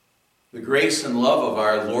The grace and love of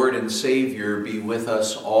our Lord and Savior be with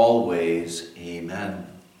us always. Amen.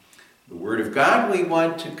 The Word of God we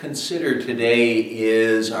want to consider today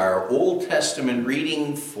is our Old Testament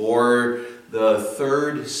reading for the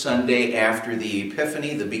third Sunday after the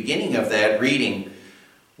Epiphany, the beginning of that reading,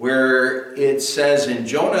 where it says in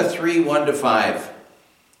Jonah 3, 1-5,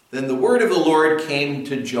 "Then the word of the Lord came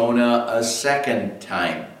to Jonah a second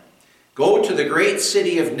time. Go to the great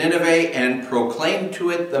city of Nineveh and proclaim to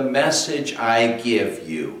it the message I give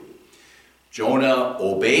you." Jonah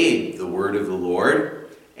obeyed the word of the Lord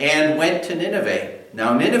and went to Nineveh.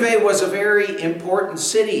 Now Nineveh was a very important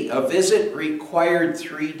city. A visit required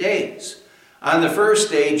 3 days. On the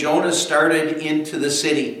first day, Jonah started into the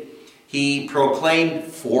city. He proclaimed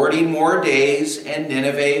 40 more days and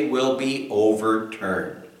Nineveh will be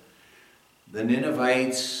overturned. The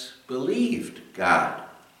Ninevites believed God.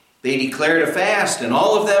 They declared a fast, and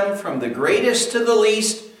all of them, from the greatest to the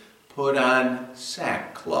least, put on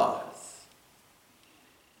sackcloth.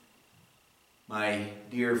 My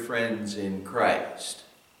dear friends in Christ,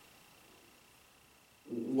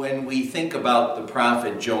 when we think about the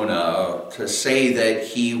prophet Jonah, to say that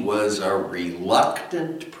he was a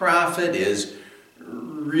reluctant prophet is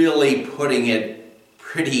really putting it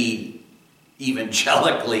pretty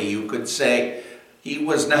evangelically, you could say. He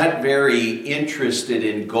was not very interested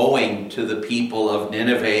in going to the people of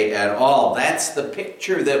Nineveh at all. That's the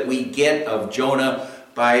picture that we get of Jonah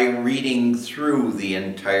by reading through the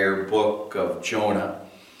entire book of Jonah.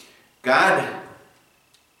 God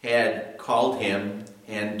had called him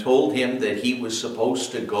and told him that he was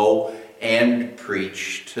supposed to go and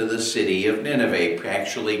preach to the city of Nineveh,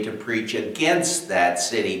 actually to preach against that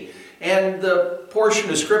city. And the portion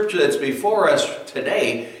of scripture that's before us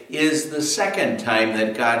today is the second time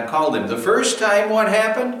that God called him. The first time, what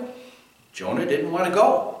happened? Jonah didn't want to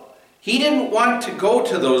go. He didn't want to go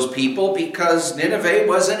to those people because Nineveh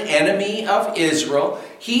was an enemy of Israel.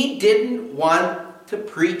 He didn't want to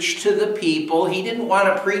preach to the people. He didn't want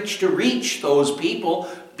to preach to reach those people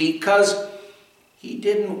because he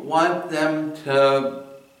didn't want them to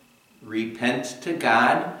repent to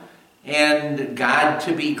God and God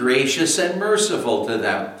to be gracious and merciful to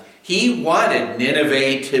them. He wanted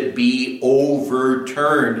Nineveh to be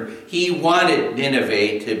overturned. He wanted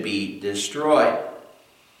Nineveh to be destroyed.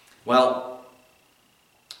 Well,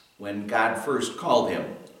 when God first called him,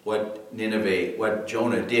 what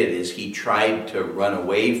Jonah did is he tried to run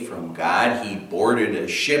away from God. He boarded a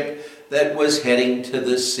ship that was heading to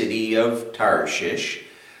the city of Tarshish.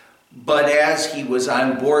 But as he was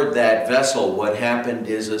on board that vessel, what happened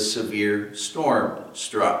is a severe storm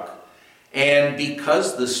struck. And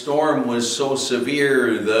because the storm was so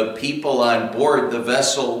severe, the people on board the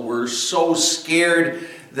vessel were so scared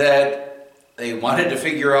that they wanted to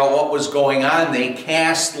figure out what was going on. They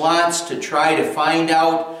cast lots to try to find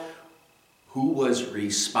out who was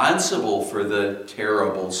responsible for the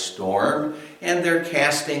terrible storm. And their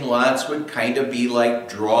casting lots would kind of be like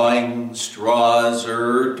drawing straws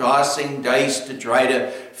or tossing dice to try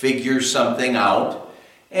to figure something out.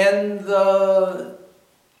 And the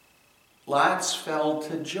lots fell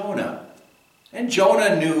to Jonah. And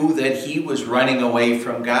Jonah knew that he was running away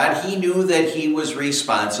from God. He knew that he was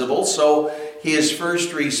responsible. So his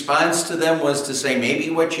first response to them was to say, maybe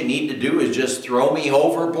what you need to do is just throw me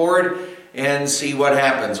overboard and see what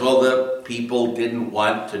happens. Well, the people didn't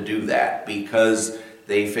want to do that because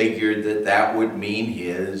they figured that that would mean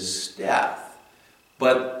his death.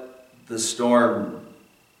 But the storm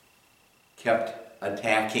kept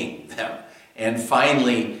attacking them. And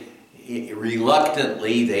finally,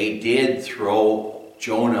 reluctantly, they did throw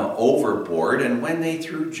Jonah overboard. And when they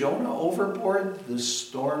threw Jonah overboard, the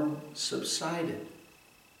storm subsided.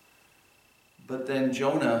 But then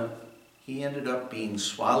Jonah, he ended up being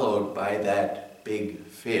swallowed by that big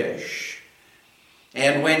fish.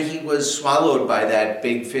 And when he was swallowed by that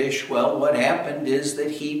big fish, well, what happened is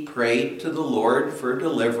that he prayed to the Lord for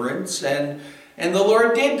deliverance, and the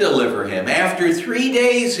Lord did deliver him. After 3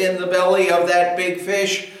 days in the belly of that big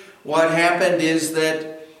fish, what happened is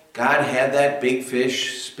that God had that big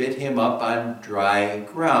fish spit him up on dry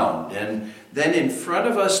ground. And then in front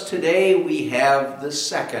of us today, we have the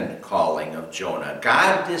second calling of Jonah.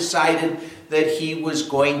 God decided that he was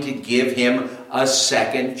going to give him a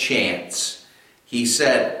second chance. He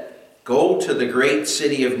said, "Go to the great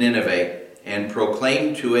city of Nineveh and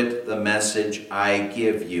proclaim to it the message I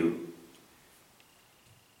give you."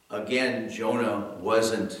 Again, Jonah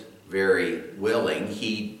wasn't very willing.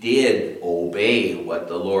 He did obey what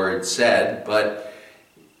the Lord said, but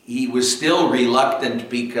he was still reluctant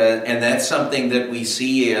and that's something that we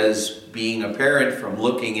see as being apparent from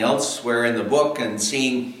looking elsewhere in the book and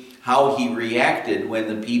seeing how he reacted when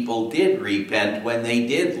the people did repent, when they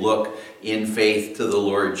did look in faith to the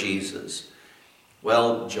Lord Jesus.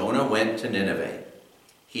 Well, Jonah went to Nineveh.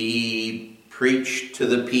 He preached to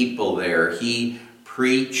the people there. He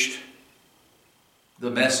preached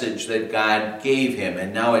the message that God gave him.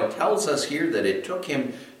 And now it tells us here that it took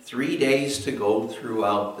him 3 days to go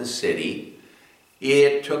throughout the city.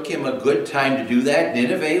 It took him a good time to do that.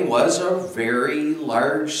 Nineveh was a very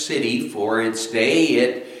large city for its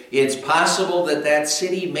day. It's possible that that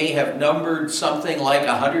city may have numbered something like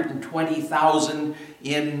 120,000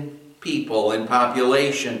 in people, in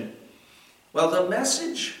population. Well, the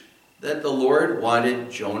message that the Lord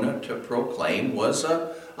wanted Jonah to proclaim was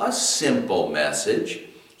a simple message.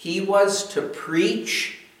 He was to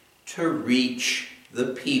preach to reach the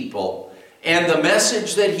people. And the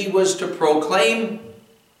message that he was to proclaim,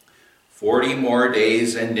 40 more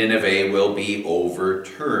days and Nineveh will be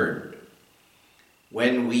overturned.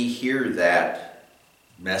 When we hear that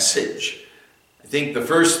message, I think the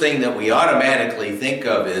first thing that we automatically think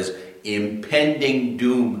of is impending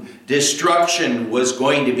doom. Destruction was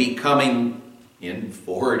going to be coming in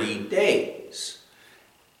 40 days.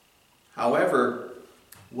 However,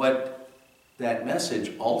 what that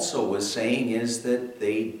message also was saying is that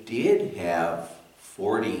they did have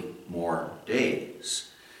 40 more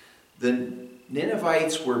days. The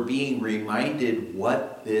Ninevites were being reminded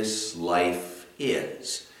what this life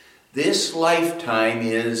is. This lifetime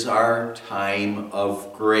is our time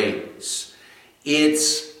of grace.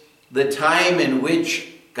 It's the time in which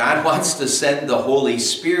God wants to send the Holy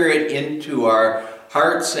Spirit into our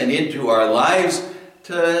hearts and into our lives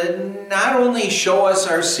to not only show us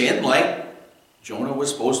our sin, like Jonah was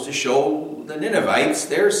supposed to show the Ninevites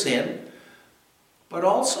their sin, but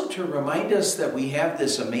also to remind us that we have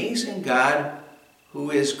this amazing God who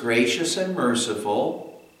is gracious and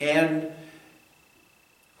merciful and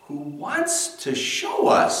who wants to show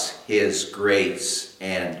us his grace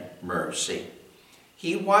and mercy.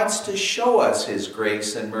 He wants to show us his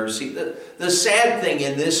grace and mercy. The sad thing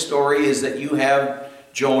in this story is that you have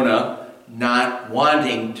Jonah not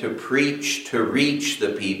wanting to preach to reach the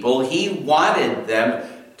people. He wanted them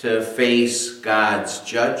to face God's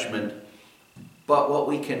judgment. But what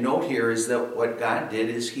we can note here is that what God did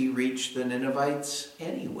is he reached the Ninevites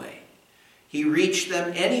anyway. He reached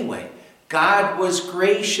them anyway. God was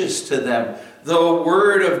gracious to them. The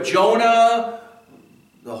word of Jonah,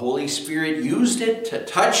 the Holy Spirit used it to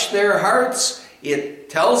touch their hearts. It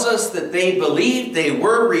tells us that they believed, they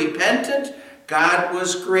were repentant. God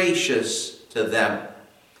was gracious to them.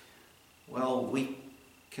 Well, we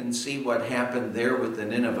can see what happened there with the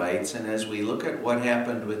Ninevites, and as we look at what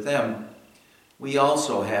happened with them, we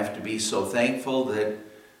also have to be so thankful that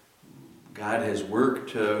God has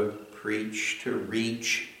worked to preach, to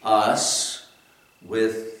reach us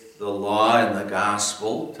with the law and the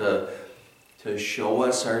gospel, to show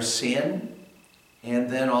us our sin, and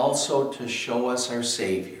then also to show us our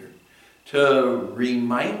Savior, to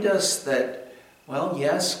remind us that, well,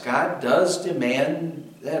 yes, God does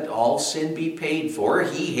demand that all sin be paid for.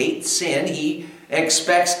 He hates sin. He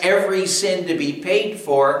expects every sin to be paid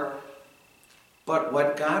for. But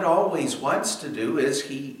what God always wants to do is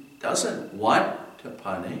he doesn't want to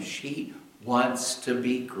punish. He wants to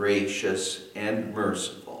be gracious and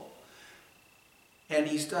merciful. And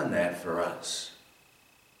he's done that for us.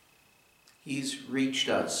 He's reached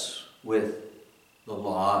us with the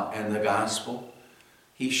law and the gospel.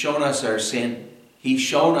 He's shown us our sin. He's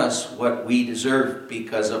shown us what we deserve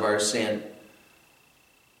because of our sin.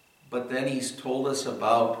 But then he's told us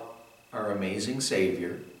about our amazing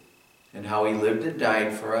Savior and how he lived and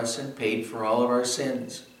died for us and paid for all of our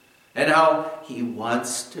sins. And how he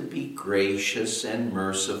wants to be gracious and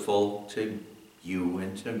merciful to you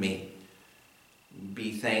and to me.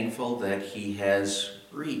 Be thankful that he has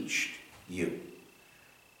reached you.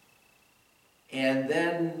 And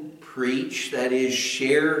then preach, that is,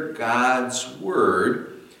 share God's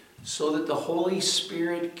word so that the Holy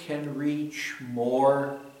Spirit can reach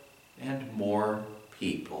more and more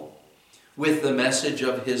people with the message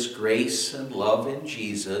of his grace and love in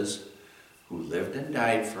Jesus, who lived and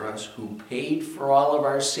died for us, who paid for all of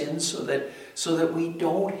our sins so that we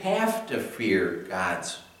don't have to fear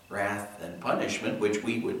God's wrath and punishment, which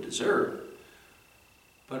we would deserve,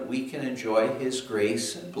 but we can enjoy his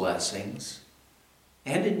grace and blessings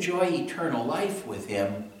and enjoy eternal life with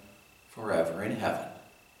him forever in heaven.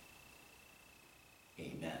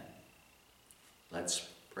 Amen. Let's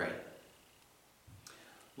pray.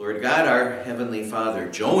 Lord God, our Heavenly Father,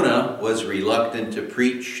 Jonah was reluctant to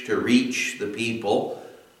preach to reach the people,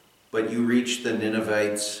 but you reached the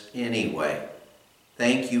Ninevites anyway.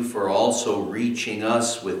 Thank you for also reaching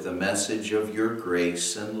us with the message of your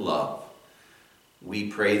grace and love. We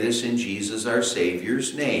pray this in Jesus our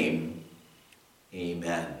Savior's name.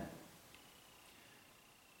 Amen.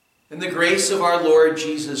 And the grace of our Lord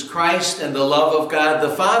Jesus Christ and the love of God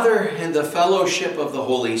the Father and the fellowship of the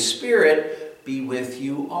Holy Spirit be with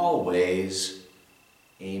you always.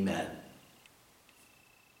 Amen.